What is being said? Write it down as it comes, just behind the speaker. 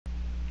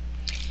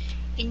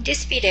In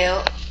this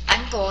video,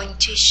 I'm going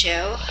to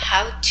show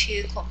how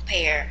to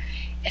compare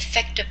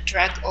effect of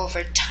drug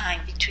over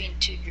time between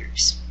two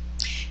groups.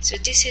 So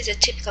this is a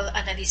typical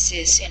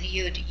analysis and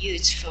you'd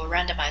use for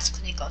randomized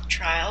clinical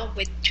trial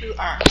with two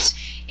arms,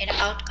 and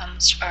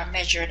outcomes are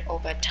measured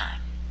over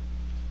time.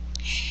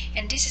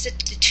 And this is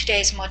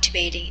today's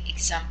motivating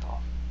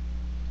example.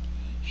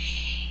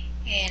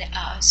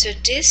 And so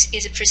this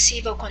is a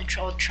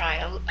placebo-controlled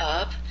trial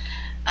of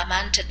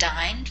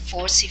amantadine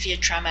for severe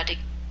traumatic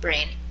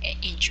brain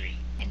injury.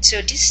 And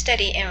so this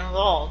study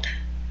enrolled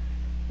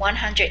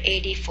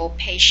 184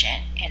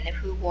 patients and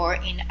who were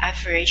in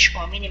average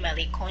or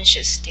minimally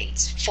conscious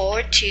states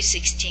 4 to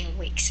 16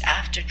 weeks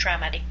after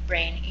traumatic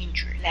brain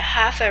injury. The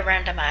half are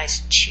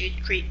randomized to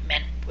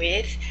treatment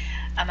with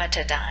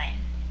amantadine,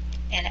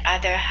 and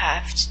other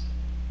half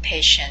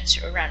patients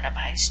were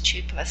randomized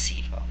to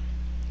placebo.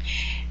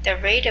 The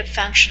rate of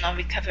functional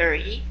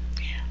recovery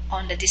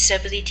on the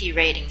disability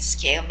rating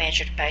scale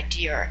measured by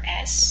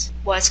DRS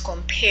was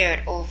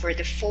compared over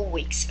the 4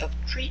 weeks of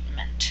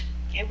treatment,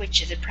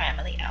 which is the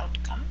primary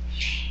outcome,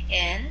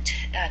 and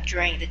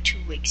during the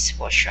 2 weeks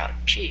washout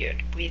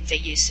period with the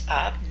use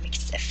of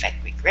mixed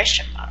effect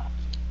regression model.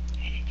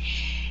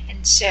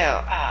 And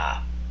so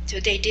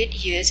they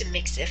did use a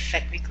mixed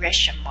effect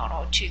regression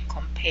model to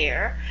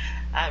compare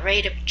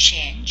rate of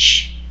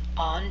change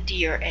on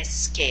DRS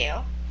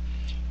scale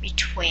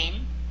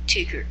between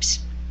two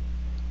groups.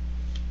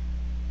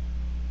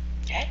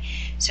 Okay,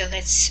 so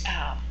let's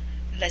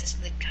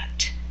look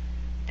at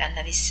the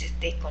analysis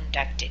they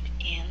conducted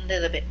in a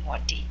little bit more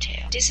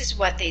detail. This is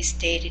what they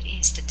stated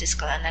in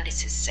statistical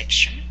analysis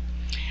section.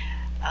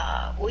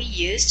 We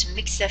used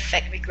mixed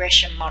effect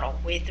regression model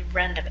with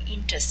random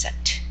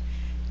intercept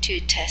to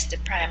test the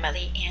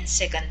primary and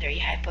secondary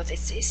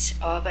hypothesis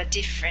of a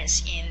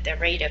difference in the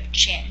rate of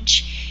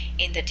change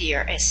in the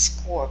DRS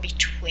score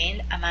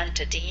between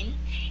amantadine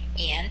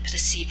and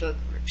placebo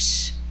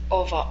groups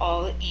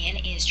overall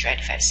and in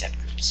stratified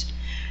subgroups.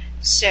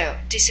 So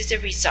this is the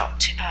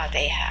result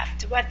they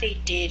have. So what they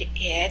did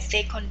is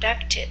they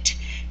conducted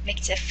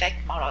mixed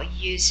effect model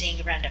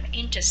using random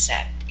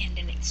intercept, and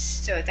then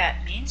so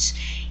that means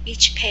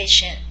each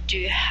patient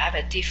do have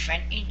a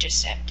different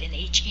intercept, and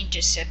each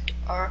intercept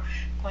are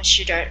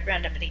considered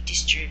randomly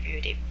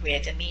distributed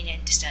with the mean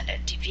and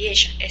standard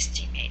deviation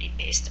estimated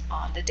based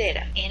on the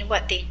data. And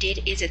what they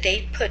did is that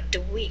they put the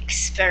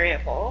weeks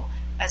variable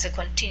as a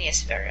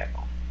continuous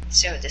variable.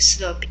 So the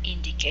slope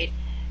indicate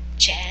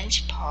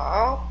change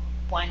per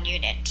 1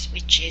 unit,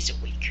 which is a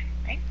week,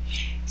 right?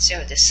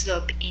 So the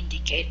slope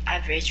indicate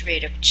average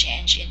rate of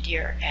change in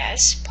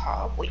DRS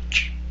per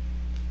week.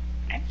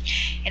 Right?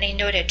 And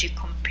in order to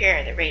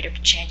compare the rate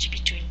of change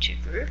between two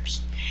groups,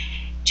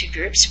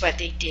 what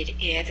they did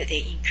is that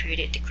they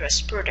included the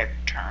cross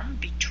product term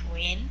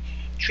between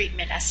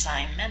treatment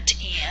assignment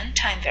and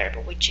time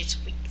variable, which is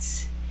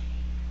weeks,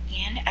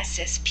 and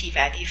assess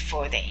p-value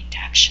for the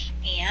interaction.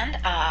 And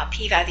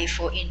p-value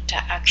for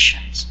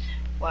interactions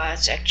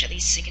was actually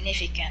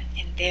significant,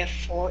 and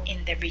therefore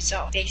in the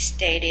result they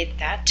stated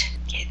that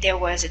there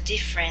was a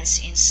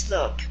difference in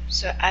slope.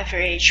 So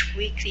average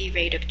weekly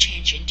rate of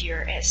change in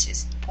DRS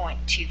is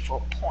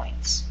 0.24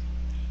 points,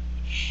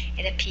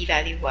 and the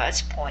p-value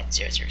was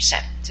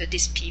 0.007. So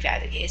this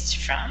p-value is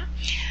from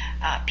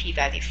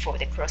p-value for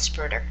the cross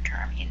product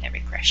term in the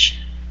regression.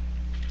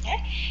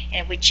 Okay?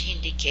 And which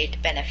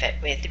indicate benefit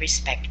with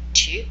respect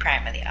to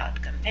primary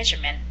outcome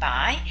measurement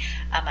by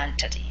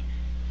amantadine.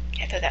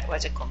 Okay, so that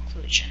was a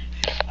conclusion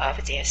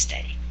of their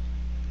study.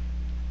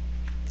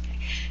 Okay.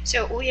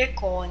 So we are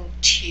going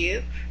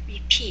to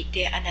repeat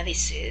their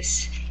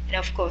analysis, and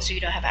of course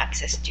we don't have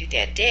access to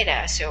their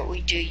data, so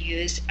we do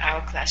use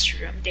our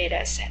classroom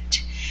data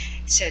set.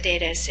 So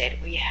data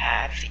set we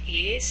have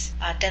is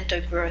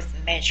dental growth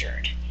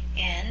measured,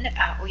 and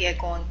we are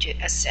going to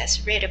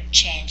assess rate of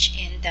change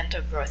in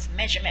dental growth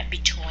measurement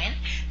between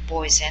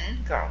boys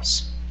and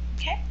girls.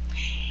 Okay,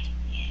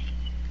 and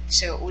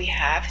so we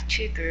have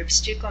two groups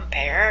to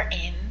compare,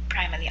 and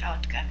primary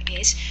outcome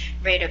is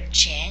rate of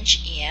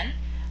change in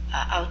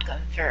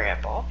outcome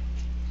variable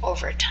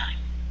over time.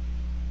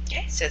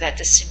 Okay, so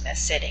that's a similar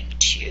setting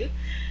to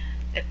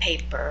the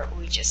paper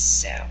we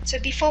just saw. So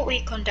before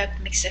we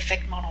conduct mixed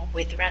effect model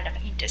with random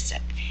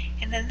intercept,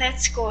 and then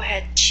let's go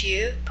ahead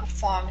to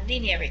perform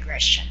linear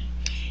regression.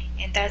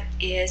 And that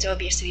is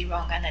obviously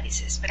wrong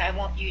analysis, but I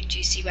want you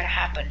to see what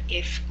happens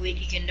if we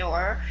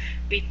ignore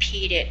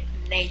repeated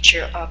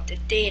nature of the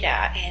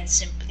data and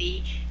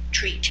simply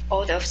treat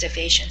all the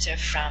observations are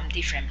from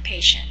different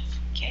patients,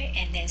 okay,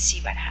 and then see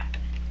what happens.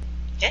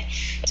 Okay,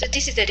 so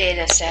this is the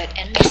data set,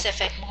 and mixed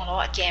effect model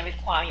again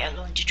require a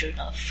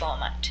longitudinal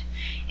format.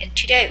 And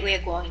today we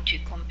are going to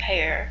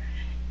compare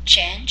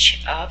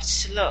change of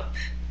slope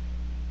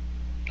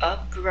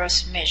of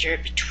growth measure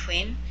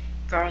between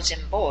girls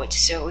and boys.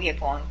 So we are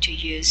going to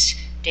use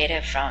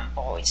data from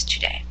boys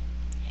today.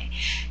 Okay,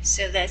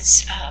 so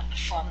let's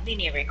perform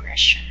linear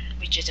regression,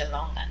 which is a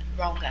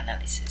wrong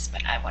analysis,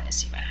 but I want to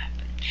see what happens.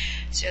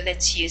 So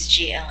let's use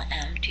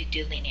GLM to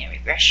do linear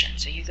regression.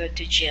 So you go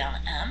to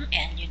GLM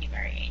and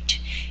enumerate.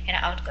 and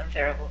outcome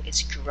variable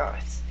is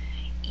growth.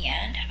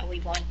 And we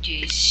want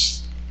to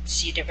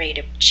see the rate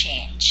of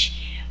change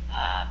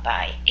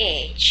by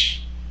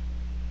age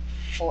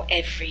for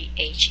every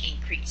age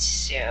increase.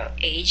 So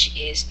age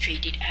is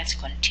treated as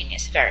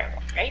continuous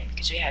variable, right?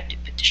 Because we have to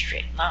put the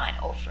straight line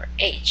over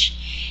age.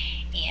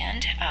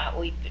 And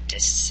we put the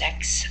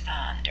sex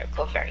under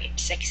covariate.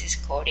 Sex is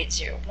coded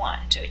 0, 1,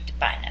 so it's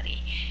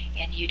binary,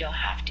 and you don't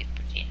have to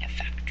put in a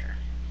factor,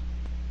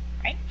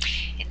 right?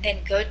 And then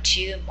go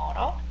to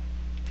model.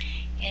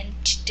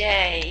 And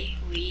today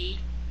we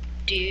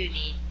do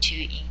need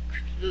to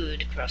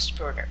include cross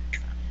product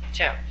term.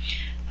 So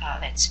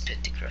let's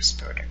put the cross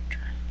product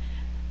term.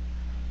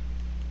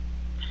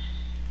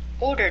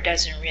 Order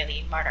doesn't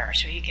really matter,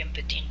 so you can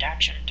put the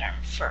induction term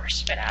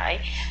first, but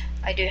I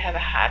do have a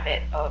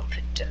habit of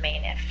put the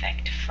main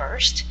effect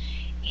first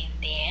and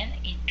then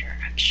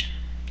interaction.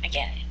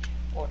 Again,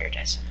 order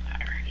doesn't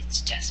matter, it's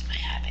just my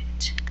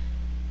habit.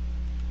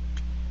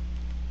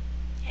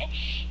 Okay,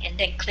 and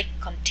then click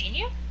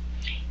continue,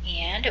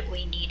 and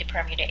we need a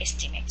parameter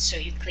estimate. So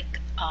you click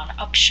on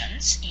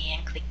options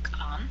and click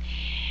on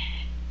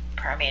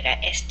parameter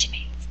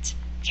estimate.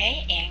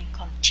 Okay, and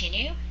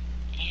continue,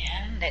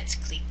 and let's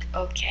click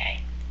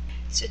OK.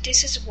 So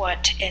this is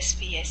what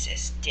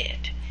SPSS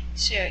did.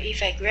 So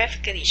if I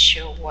graphically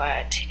show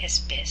what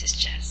SPSS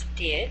just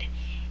did,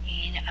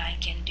 and I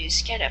can do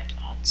scatter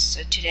plots.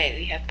 So today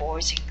we have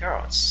boys and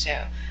girls,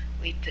 so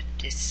we put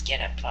this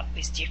scatter plot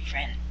with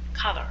different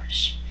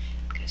colors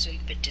because we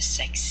put the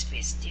sex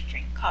with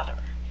different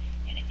color,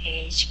 and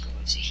age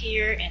goes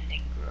here and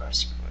then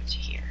growth goes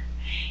here.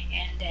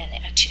 And then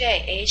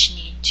today age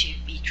need to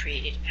be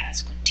treated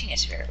as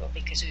continuous variable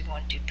because we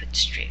want to put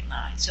straight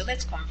line. So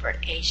let's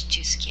convert age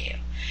to scale.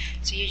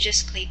 So you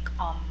just click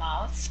on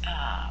mouse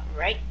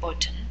right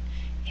button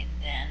and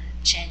then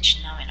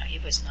change nominal.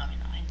 It was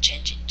nominal, and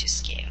change it to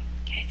scale.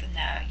 Okay, so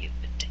now you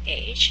put the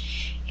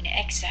age in the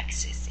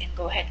x-axis and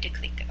go ahead to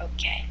click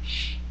OK.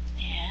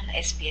 And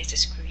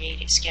SPSS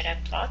created scatter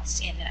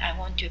plots, and then I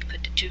want to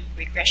put the 2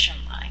 regression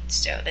lines.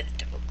 So let's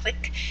double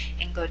click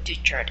and go to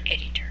chart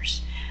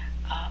editors.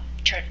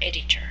 Chart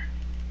editor,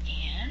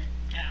 and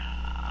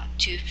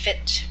to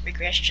fit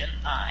regression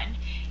line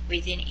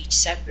within each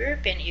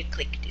subgroup, and you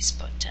click this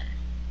button,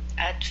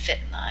 add fit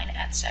line,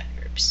 add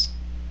subgroups.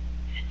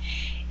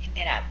 And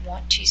then I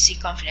want to see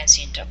confidence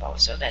interval,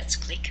 so let's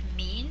click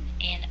mean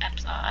and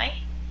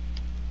apply.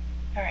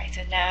 Alright,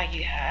 so now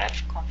you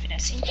have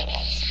confidence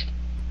intervals.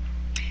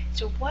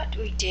 So what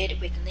we did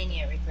with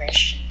linear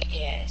regression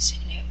is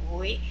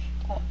we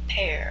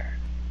compare,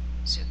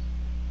 so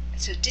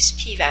this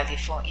p-value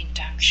for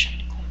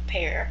induction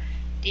compare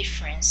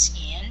difference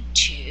in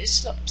 2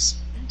 slopes.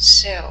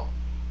 So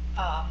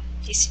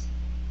this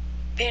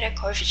beta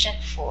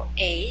coefficient for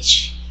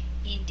age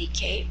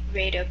indicate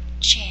rate of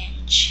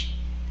change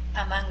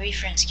among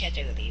reference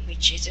category,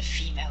 which is a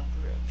female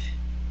group.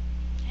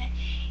 Okay?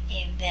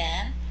 And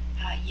then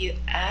you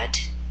add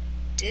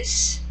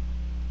this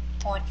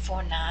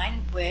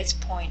 0.49 with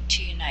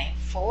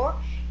 0.294,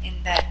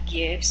 and that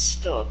gives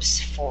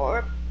slopes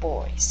for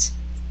boys.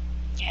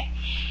 Okay,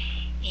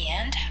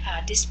 and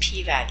this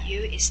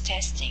p-value is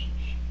testing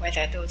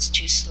whether those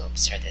 2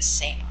 slopes are the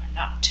same or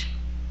not.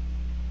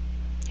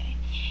 Okay,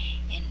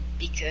 and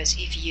because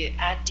if you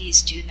add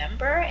these 2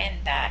 numbers,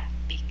 and that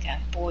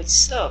becomes boys'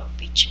 slope,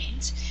 which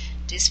means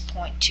this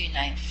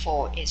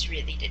 0.294 is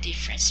really the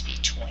difference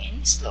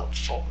between slope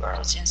for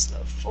girls and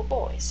slope for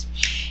boys.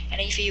 And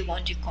if you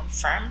want to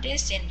confirm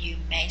this, then you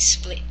may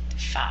split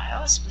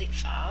file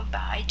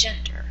by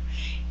gender,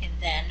 and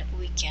then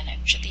we can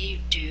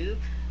actually do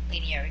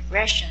linear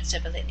regression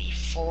stability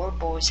for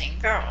boys and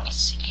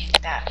girls, and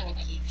that will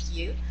give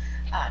you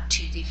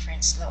 2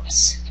 different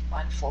slopes,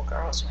 one for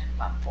girls and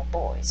one for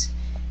boys.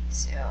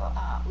 So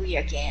we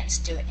again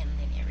still in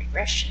linear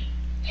regression,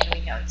 and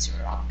we know it's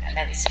wrong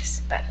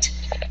analysis, but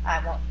I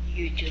want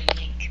you to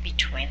link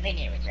between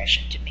linear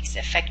regression to mixed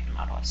effect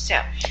model.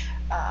 So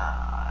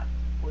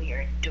we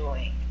are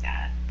doing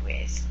that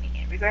with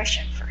linear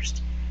regression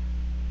first.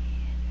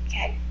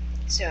 Okay,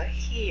 so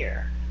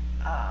here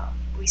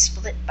we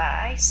split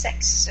by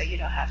sex, so you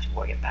don't have to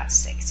worry about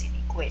sex in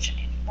equation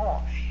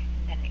anymore,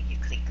 and then you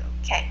click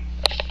OK.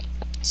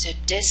 So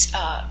this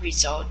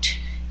result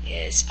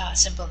is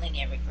simple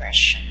linear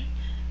regression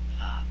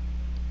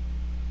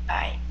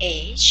by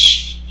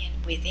age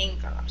and within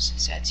girls.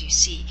 So as you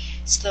see,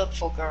 slope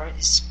for girls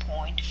is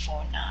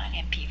 0.49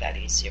 and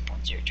p-value is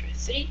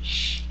 0.023,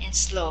 and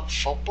slope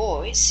for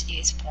boys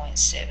is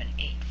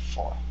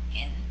 0.784,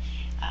 and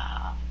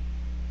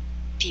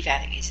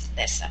p-value is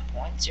less than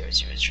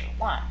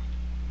 0.0001.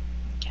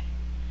 Okay,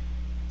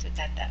 so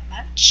that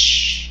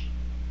much.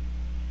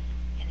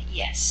 And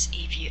yes,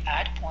 if you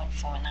add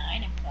 0.49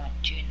 and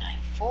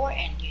 0.294,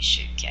 and you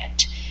should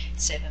get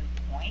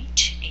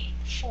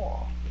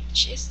 7.84,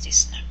 which is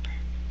this number.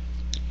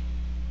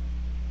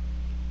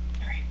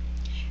 Alright,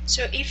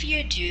 so if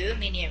you do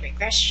linear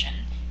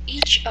regression,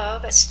 each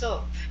of a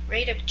slope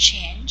rate of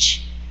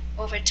change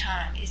over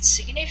time is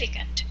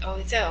significant,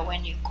 although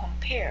when you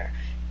compare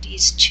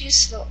these 2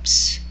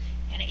 slopes,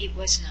 and and it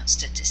was not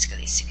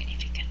statistically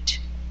significant.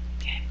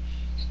 Okay,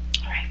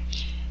 all right.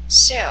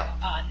 So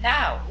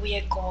now we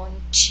are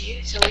going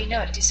to, so we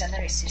know this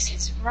analysis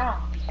is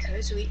wrong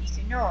because we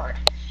ignored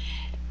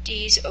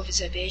these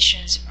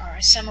observations, or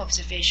some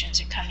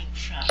observations are coming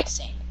from the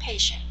same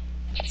patient,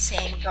 the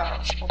same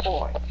girl or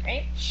boy,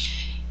 right?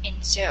 And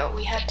so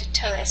we have to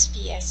tell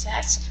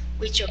SPSS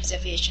which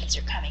observations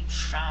are coming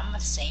from the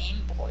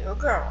same boy or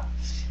girl.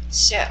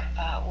 So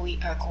we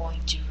are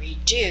going to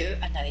redo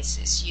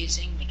analysis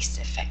using mixed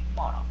effect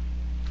model.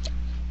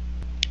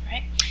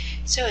 Right?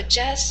 So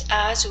just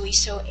as we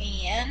saw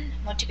in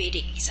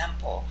motivated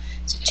example,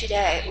 so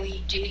today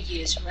we do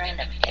use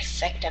random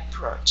effect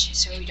approach,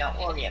 so we don't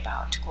worry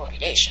about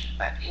correlation,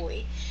 but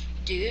we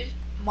do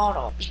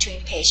model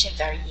between patient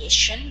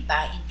variation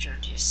by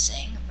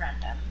introducing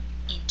random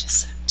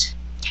intercept.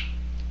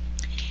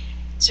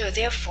 So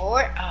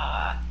therefore,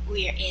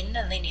 we are in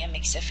a linear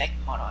mixed effect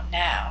model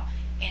now,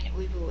 and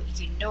we will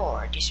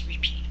ignore this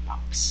repeat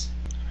box.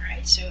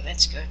 Alright, so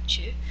let's go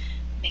to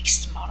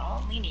mixed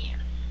model linear.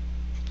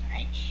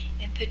 Alright,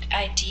 and put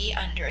ID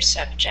under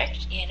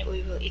subject, and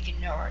we will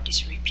ignore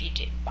this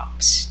repeated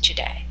box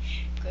today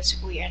because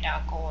we are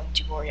now going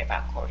to worry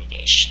about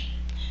correlation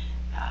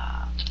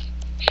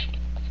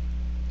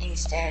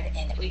instead,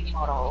 and we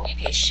model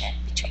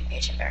between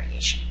patient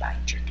variation by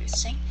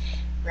introducing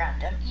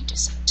random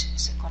intercept.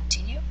 So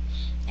continue,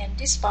 and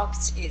this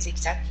box is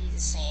exactly the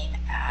same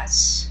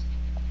as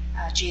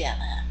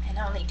GMM, and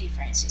only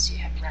difference is you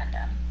have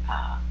random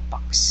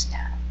box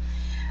now.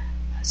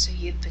 So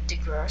you put the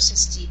growth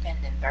as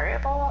dependent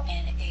variable,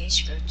 and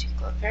age goes to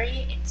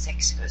covariate, and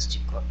sex goes to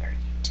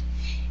covariate.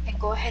 And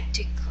go ahead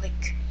to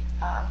click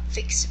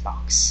fix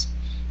box.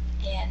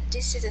 And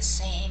this is the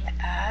same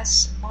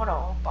as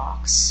model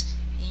box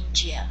in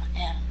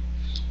GMM.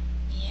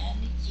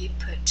 And you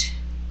put,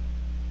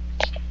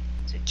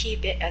 so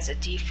keep it as a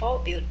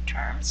default build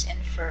terms,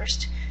 and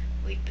first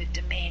we put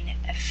the main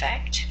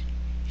effect,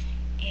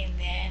 and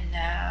then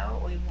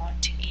now we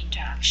want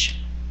interaction.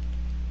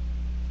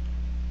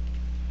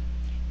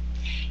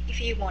 If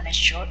you want a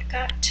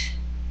shortcut,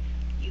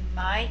 you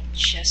might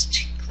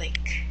just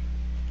click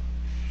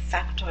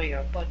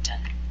factorial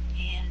button,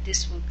 and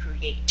this will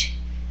create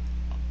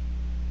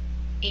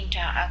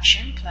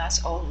interaction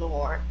plus all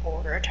lower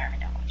order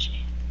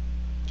terminology.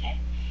 Okay,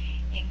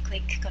 and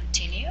click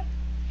continue.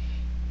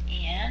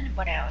 And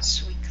what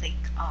else? We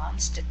click on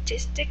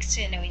statistics,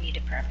 and we need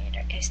a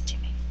parameter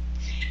estimate.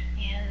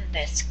 And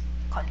let's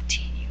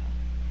continue.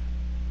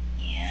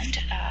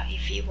 And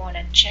if you want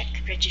to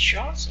check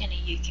residuals, and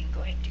you can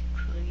go ahead to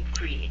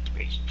create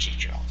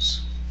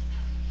residuals.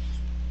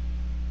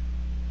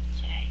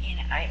 Okay,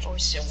 and I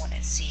also want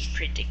to see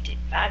predicted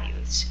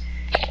values.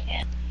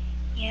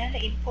 And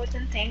the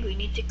important thing, we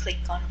need to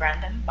click on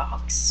random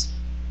box.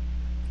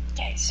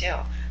 Okay,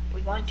 so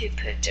we want to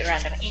put the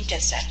random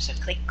intercept, so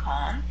click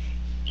on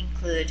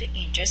include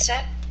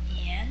intercept,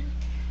 and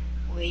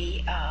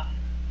we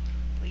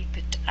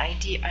put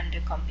ID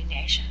under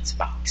combinations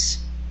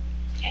box.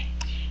 Okay,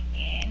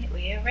 and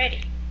we are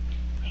ready,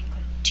 and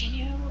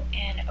continue,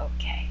 and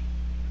OK.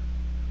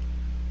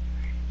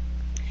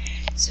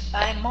 So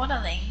by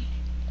modeling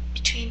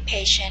between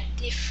patient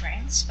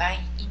difference by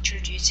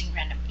introducing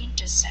random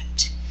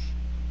intercept,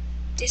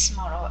 this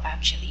model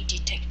actually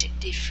detected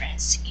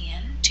difference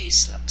in two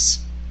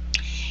slopes.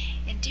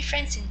 And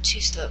difference in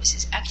two slopes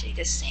is actually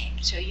the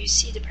same. So you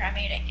see the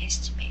parameter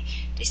estimate.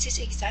 This is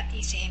exactly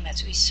the same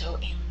as we saw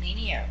in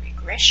linear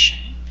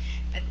regression,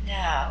 but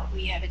now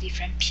we have a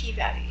different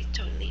p-value,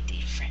 totally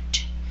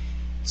different.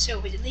 So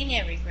with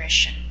linear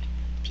regression,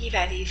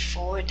 p-value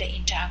for the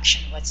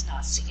interaction was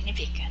not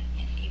significant,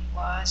 and it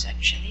was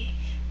actually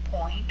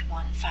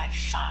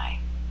 0.155,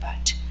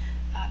 but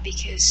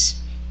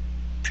because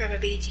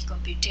probability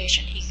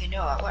computation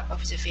ignore what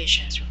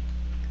observations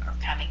are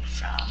coming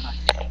from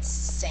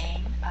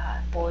same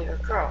boy or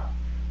girl,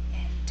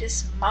 and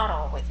this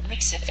model with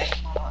mixed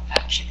effect model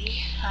actually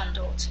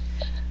handled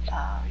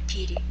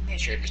repeated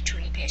measure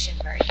between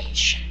patient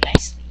variation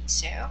nicely.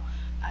 So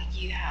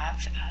you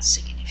have a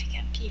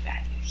significant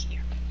p-value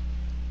here.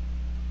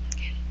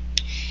 Okay.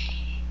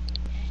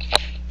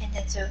 And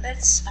then so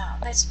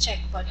let's check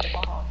what the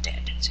model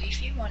did. So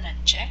if you want to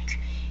check,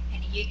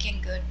 and you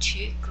can go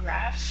to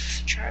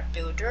graph chart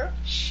builder,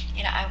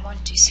 and I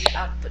want to see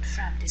output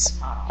from this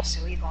model.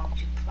 So we're going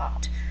to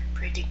plot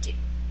predicted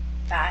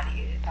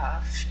value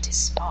of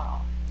this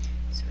model.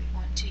 So we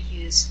want to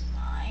use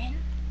line,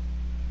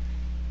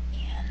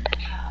 and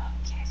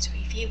okay, so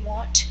if you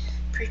want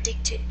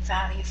predicted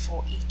value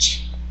for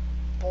each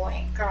boy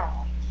and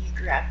girl, you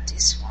grab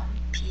this one,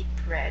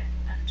 pred_1,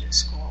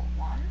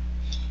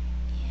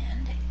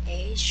 and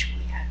age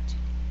we have to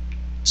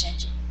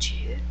change it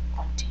to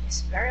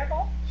continuous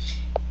variable,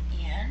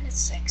 and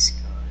sex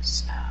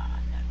goes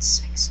not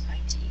sex,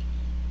 ID,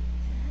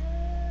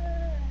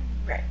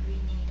 right, we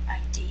need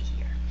ID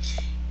here,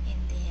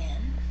 and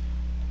then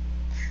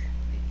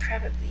we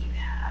probably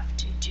have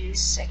to do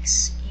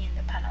sex in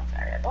the panel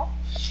variable,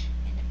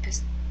 and then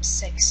put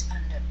sex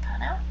under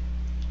panel,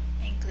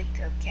 and click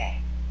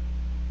OK.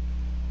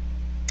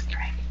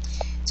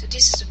 So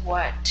this is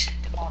what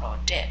the model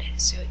did.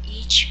 So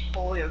each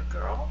boy or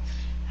girl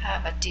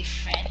have a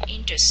different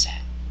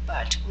intercept,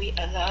 but we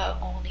allow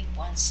only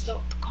one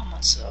slope,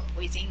 common slope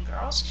within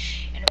girls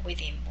and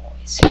within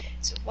boys.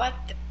 So what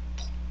the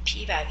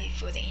p-value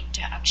for the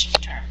interaction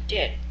term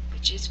did,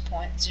 which is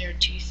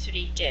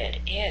 0.023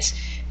 did, is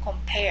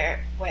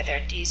compare whether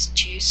these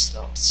two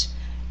slopes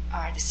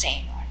are the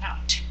same or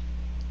not.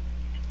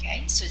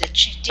 Okay, so the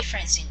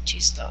difference in two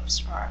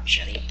slopes are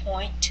actually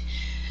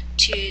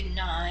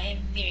 0.29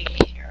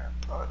 millimeter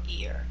per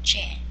year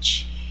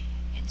change.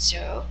 And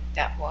so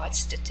that was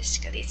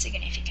statistically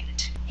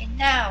significant. And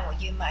now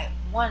you might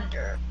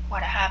wonder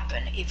what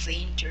happened if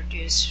we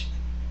introduce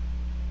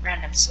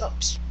random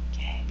slopes.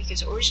 Okay,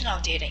 because original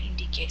data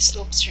indicates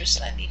slopes are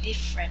slightly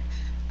different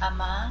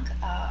among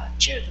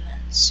children.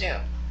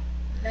 So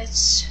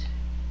let's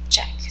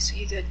check. So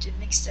you go to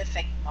mixed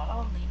effect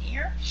model,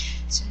 linear.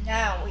 So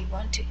now we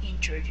want to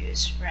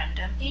introduce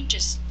random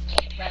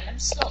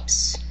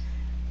slopes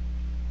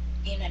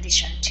in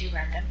addition to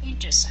random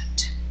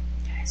intercept.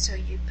 Okay, so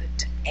you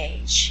put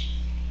age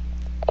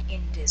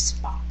in this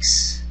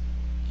box,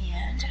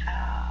 and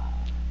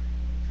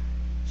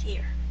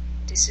here,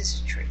 this is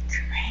a trick,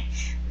 right?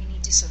 We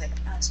need to select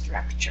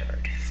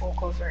unstructured for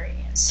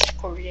covariance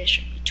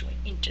correlation between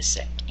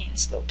intercept and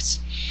slopes,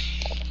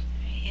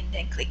 and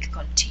then click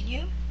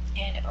continue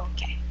and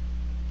OK.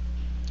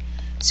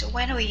 So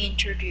when we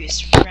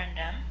introduce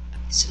random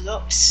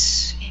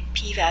slopes, and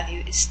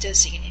p-value is still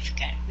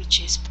significant, which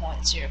is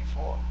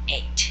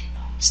 0.048.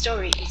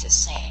 Story is the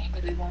same,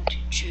 but we want to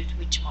choose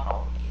which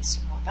model is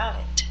more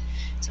valid.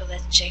 So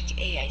let's check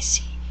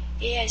AIC.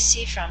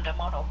 AIC from the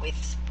model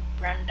with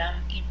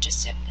random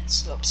intercept and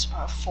slopes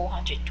are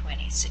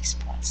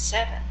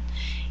 426.7,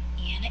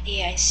 and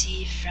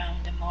AIC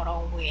from the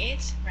model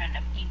with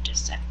random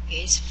intercept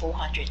is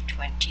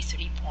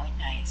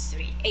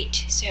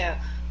 423.938. So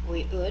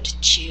we would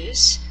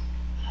choose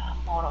a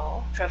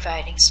model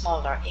providing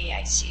smaller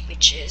AIC,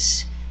 which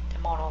is the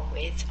model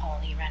with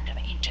only random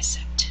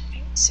intercept.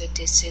 Okay? So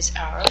this is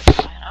our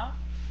final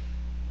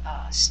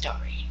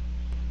story.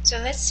 So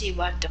let's see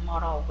what the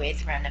model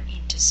with random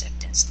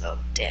intercept and slope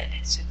did.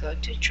 So go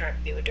to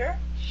chart builder,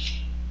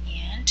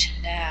 and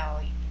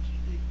now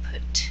we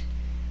put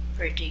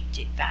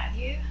predicted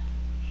value.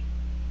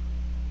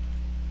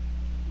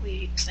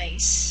 We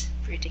replace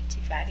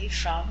predicted value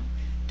from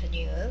the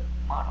new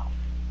model.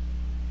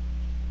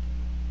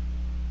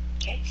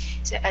 Okay,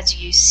 so as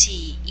you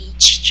see,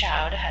 each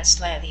child has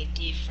slightly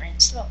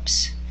different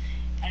slopes,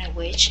 and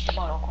which the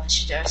model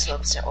considers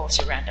slopes are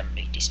also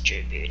randomly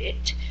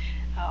distributed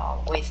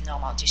with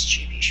normal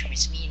distribution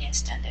with mean and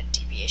standard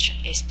deviation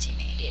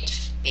estimated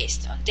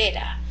based on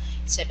data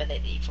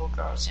separately for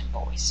girls and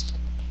boys.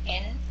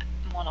 And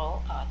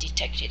model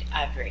detected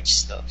average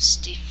slopes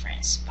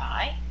difference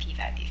by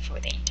p-value for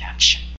the interaction.